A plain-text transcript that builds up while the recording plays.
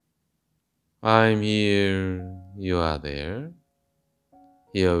I'm here, you are there.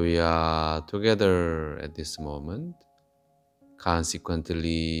 Here we are together at this moment.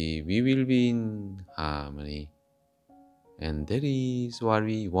 Consequently, we will be in harmony. And that is what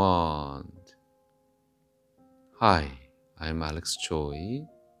we want. Hi, I'm Alex Choi.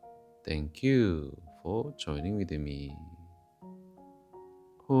 Thank you for joining with me.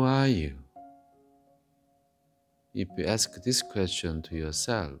 Who are you? If you ask this question to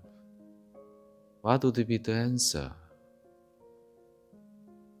yourself, what would be the answer?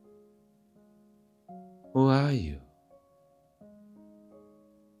 Who are you?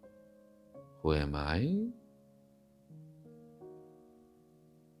 Who am I?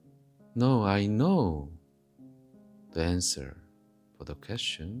 No, I know the answer for the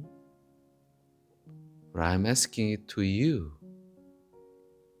question, but I'm asking it to you.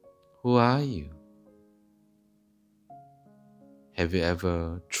 Who are you? Have you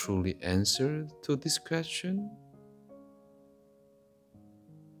ever truly answered to this question?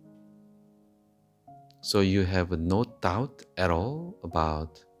 So you have no doubt at all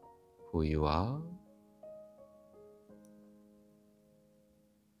about who you are?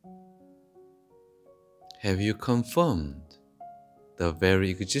 Have you confirmed the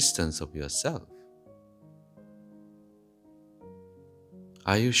very existence of yourself?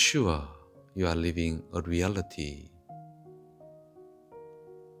 Are you sure you are living a reality?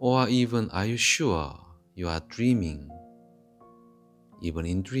 Or even are you sure you are dreaming, even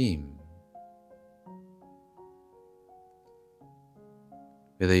in dream?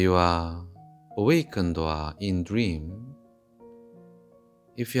 Whether you are awakened or in dream,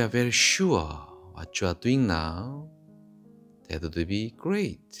 if you are very sure what you are doing now, that would be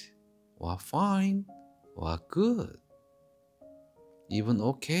great, or fine, or good, even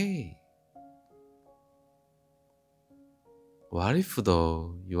okay. What if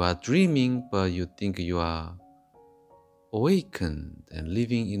though you are dreaming but you think you are awakened and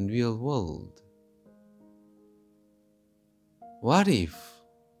living in real world? What if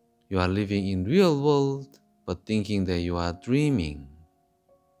you are living in real world but thinking that you are dreaming?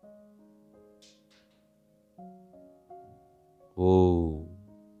 Whoa.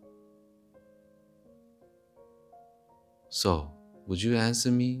 So, would you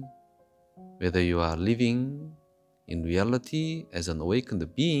answer me whether you are living in reality as an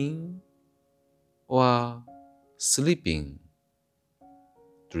awakened being or sleeping,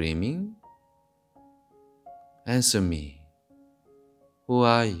 dreaming? Answer me. Who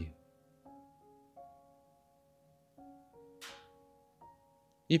are you?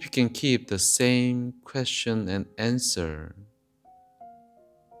 If you can keep the same question and answer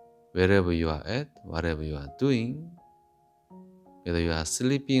wherever you are at, whatever you are doing, whether you are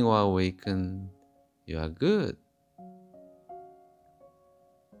sleeping or awakened, you are good.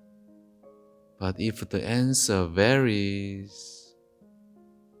 But if the answer varies,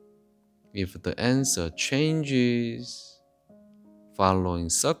 if the answer changes following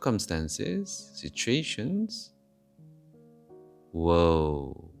circumstances, situations,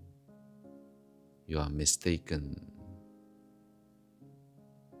 whoa, you are mistaken.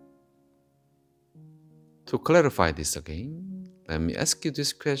 To clarify this again, let me ask you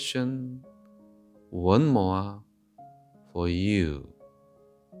this question one more for you.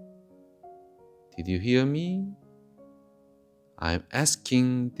 Did you hear me? I'm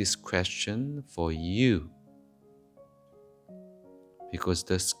asking this question for you because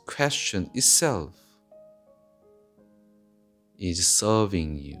this question itself is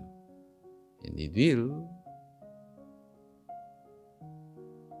serving you, and it will.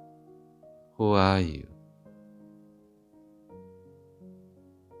 Who are you?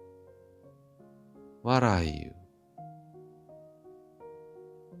 What are you?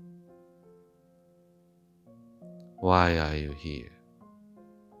 Why are you here?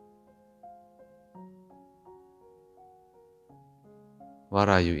 What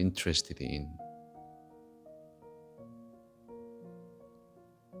are you interested in?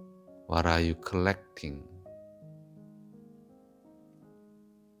 What are you collecting?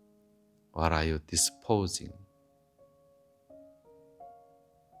 What are you disposing?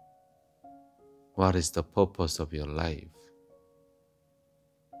 What is the purpose of your life?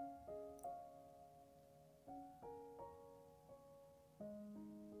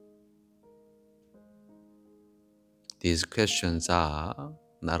 These questions are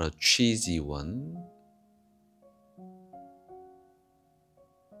not a cheesy one.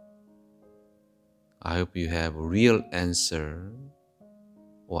 I hope you have a real answer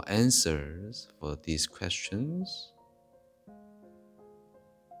or answers for these questions.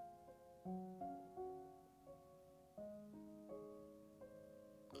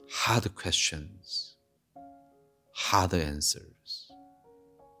 hard questions, hard answers.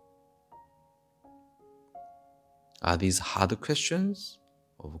 Are these hard questions?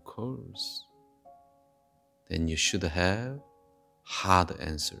 Of course. Then you should have hard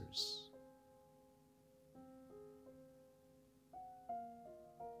answers.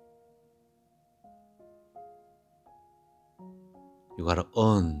 You gotta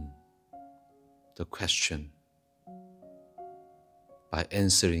earn the question by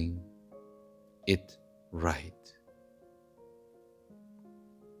answering it right.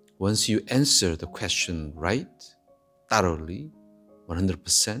 Once you answer the question right, thoroughly,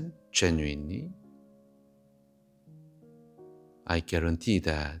 100% genuinely, I guarantee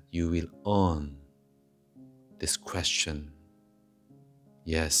that you will earn this question.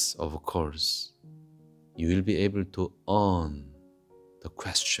 Yes, of course, you will be able to earn the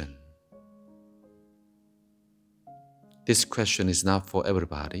question. This question is not for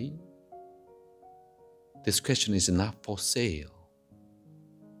everybody. This question is not for sale.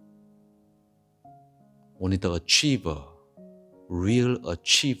 Only the achiever, real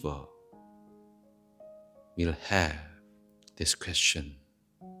achiever, will have this question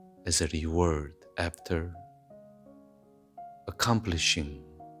as a reward after accomplishing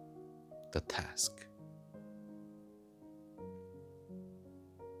the task.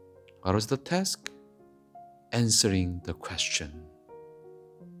 What was the task? Answering the question.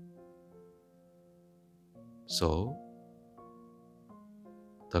 So,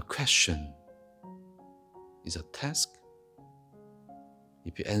 the question is a task.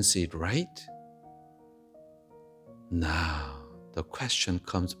 If you answer it right, now the question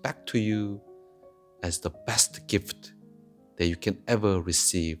comes back to you as the best gift that you can ever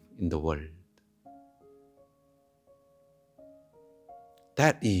receive in the world.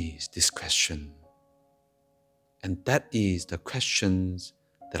 That is this question. And that is the questions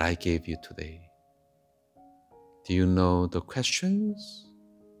that I gave you today. Do you know the questions?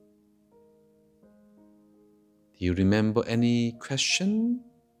 Do you remember any question?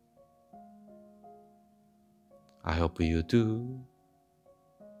 I hope you do.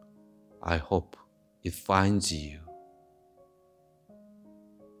 I hope it finds you.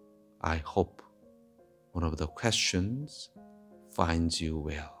 I hope one of the questions finds you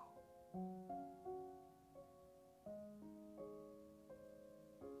well.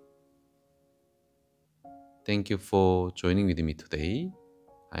 Thank you for joining with me today.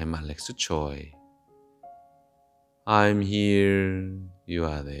 I'm Alex Choi. I'm here, you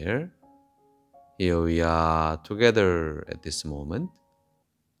are there. Here we are together at this moment.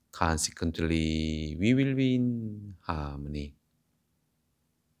 Consequently, we will be in harmony.